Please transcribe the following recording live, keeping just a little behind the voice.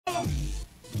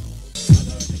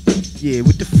Yeah,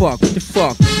 what the fuck? What the fuck?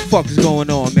 What the fuck is going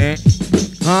on, man?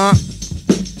 Huh?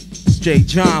 Straight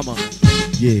drama.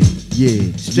 Yeah,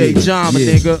 yeah. Straight drama,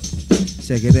 yeah. nigga.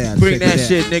 Check it out. Bring that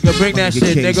shit, nigga. Bring that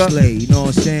shit, nigga. Slay, you know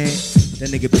what I'm saying? That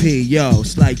nigga P, yo,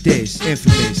 it's like this,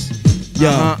 infamous. Yo,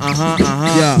 Yo.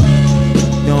 Yo,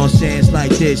 you know what I'm saying? It's like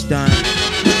this, done.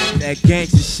 That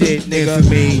gangsta shit,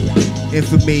 nigga.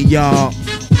 Infamy, y'all.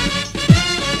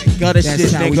 That gutter That's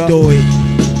shit, how nigga. we do it.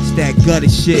 It's that gutter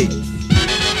shit.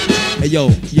 Hey,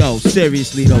 yo,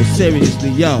 seriously though,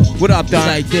 seriously, yo. What up, It's Don?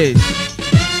 like this.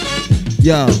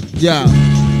 Yo, you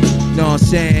know what I'm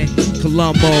saying?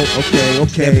 Colombo,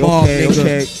 Okay, that ball nigga.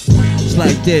 okay. It's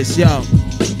like this, yo.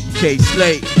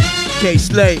 K-Slate.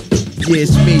 Yeah,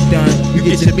 it's me, done. You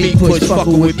get your meat pushed,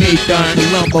 fucking with me, done.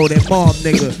 Colombo, that mob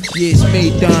nigga. Yeah, it's me,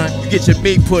 done. Get your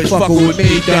meat pushed, Fucking with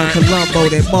me, done. Colombo,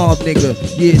 that mob nigga.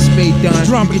 Yeah, it's me, done.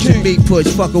 Drama You get your king. meat pushed,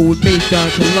 fucking with me,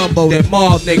 done. Colombo, That that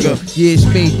mob nigga. Yeah, it's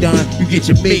me, done. You get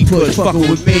your meat pushed, fucking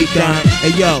with me, done.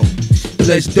 Hey, yo.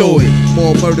 Let's do it.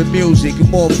 More murder music and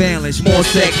more violence, more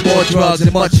sex, more drugs,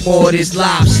 and much more of this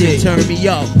live shit. Turn me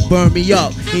up, burn me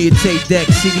up. Here take deck,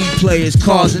 CD players,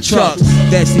 cars and trucks.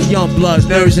 That's the young bloods,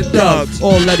 nerds and thugs.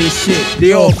 All of this shit,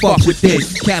 they all fuck with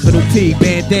this. Capital P,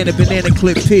 bandana, banana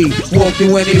clip P. Walk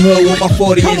through any hood with my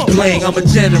 40 inch bling. I'm a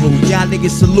general. Y'all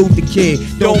niggas salute the kid.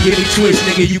 Don't get it twist,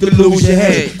 nigga. You can lose your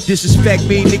head. Disrespect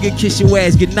me, nigga. Kiss your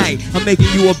ass goodnight. I'm making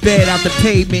you a bed out the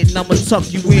pavement and I'ma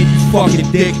tuck you in. You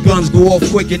fucking dick. Guns go off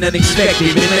quick and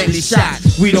unexpected. Relentless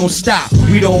shots. We don't stop.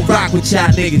 We don't rock with y'all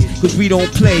niggas. Cause we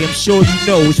don't play. I'm sure you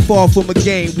know. It's far from a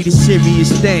game. We the serious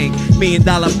thing. $1 million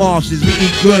mobsters. We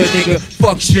eat good, nigga.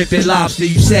 Fuck shrimp and lobster.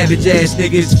 You savage ass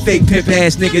niggas. Fake pimp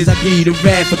ass niggas. I give you the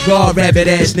rap for guard rabbit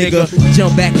ass nigga.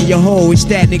 Jump back in your hole. It's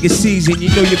that nigga season. You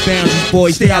know your boundaries,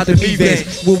 boy. Stay out the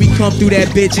events. When we come through that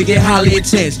bitch, it get highly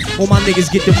intense. All my niggas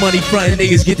get the money front and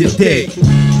niggas get the dick.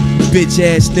 Bitch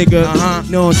ass nigga.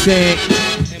 Know what I'm saying?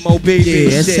 MOB, Yeah,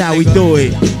 that's how we do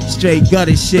it. Straight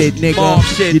gutter shit, nigga. Mob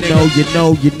shit,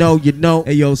 You know.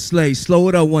 Hey, yo, Slay, slow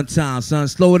it up one time, son.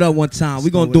 Slow it up one time. We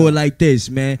gonna do it like this,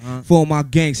 man. For all my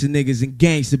gangster niggas and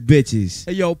gangster bitches.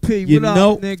 Hey, yo, P, You what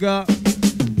know? up, nigga?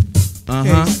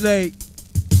 K-Slate.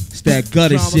 It's that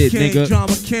gutter shit, nigga.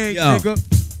 Drama king, Yo.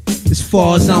 nigga. As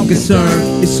far as I'm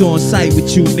concerned, it's on sight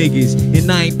with you niggas. And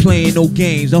I ain't playing no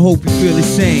games. I hope you feel the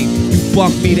same. You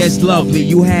buck me, that's lovely.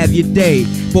 You have your day.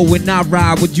 But when I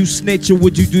ride, would you snitch or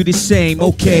would you do the same?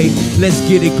 Okay, let's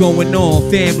get it going on.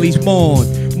 Families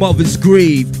mourn, mothers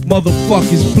grieve,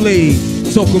 motherfuckers bleed.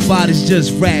 Talk about it's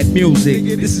just rap music.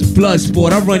 This is blood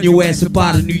sport. I run your ass up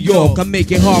out of New York. I make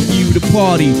it hard for you to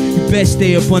party. You best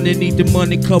stay up underneath the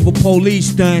money cover police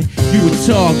stunt. You a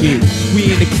target.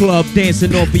 We in the club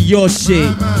dancing off of your shit.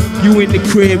 You in the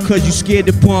crib cause you scared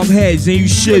to bump heads, and you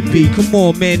should be. Come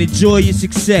on, man, enjoy your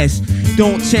success.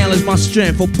 Don't challenge my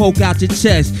strength or poke out your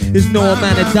chest. There's no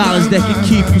amount of dollars that can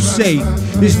keep you safe.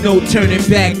 There's no turning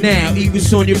back now. Eat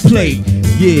what's on your plate.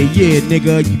 Yeah,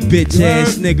 nigga, you bitch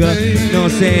ass nigga. You know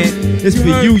what I'm saying? It's for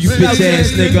you, you bitch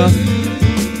ass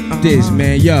nigga. This,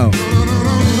 man, yo.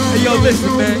 Hey, yo,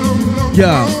 listen, man.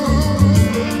 Yo.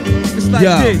 It's like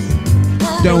Yo. this.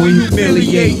 Don't we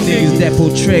humiliate niggas that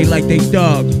portray like they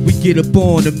thugs. We get up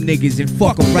on them niggas and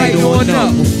fuck them right on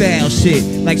up with foul shit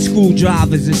like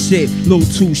screwdrivers and shit. Little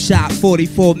 2-shot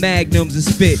 44 magnums and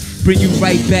spit. Bring you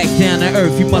right back down to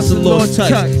earth. You must have lost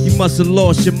touch. You must have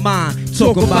lost your mind.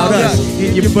 Talk about us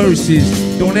in your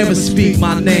verses. Don't ever speak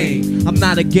my name. I'm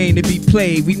not a game to be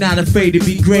played. We not afraid to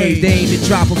be grave. They ain't to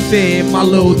drop a fear in my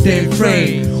little thin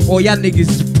frame. All y'all niggas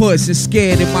is puss and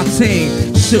scared in my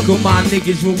team. Shook on my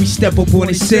niggas when we step up on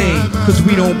the scene. Cause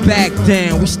we don't back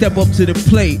down, we step up to the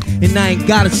plate. And I ain't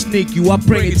gotta sneak you, I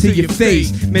bring it to your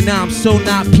face. Man, I'm so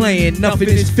not playing, nothing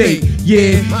is fake.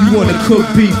 Yeah, you wanna cook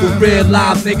beef with real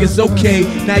live niggas, okay.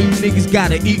 Now you niggas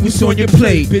gotta eat what's on your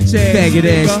plate. Bitch ass faggot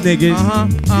ass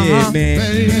niggas. Yeah,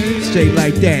 man. Straight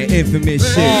like that, infamous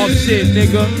Oh, shit. shit,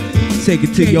 nigga. Take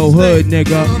it to your hood,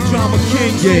 nigga. Drama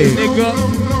king, Yeah.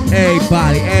 nigga.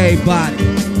 Everybody.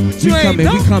 We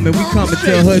coming to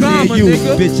the hood drama, near you,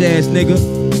 nigga. bitch ass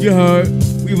nigga. You heard?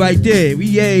 We right there.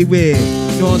 We everywhere.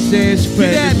 You know what I'm saying? Get at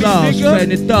Spread the me, love, nigga. spread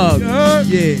the thug. You heard?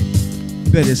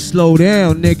 Yeah. Better slow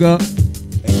down, nigga.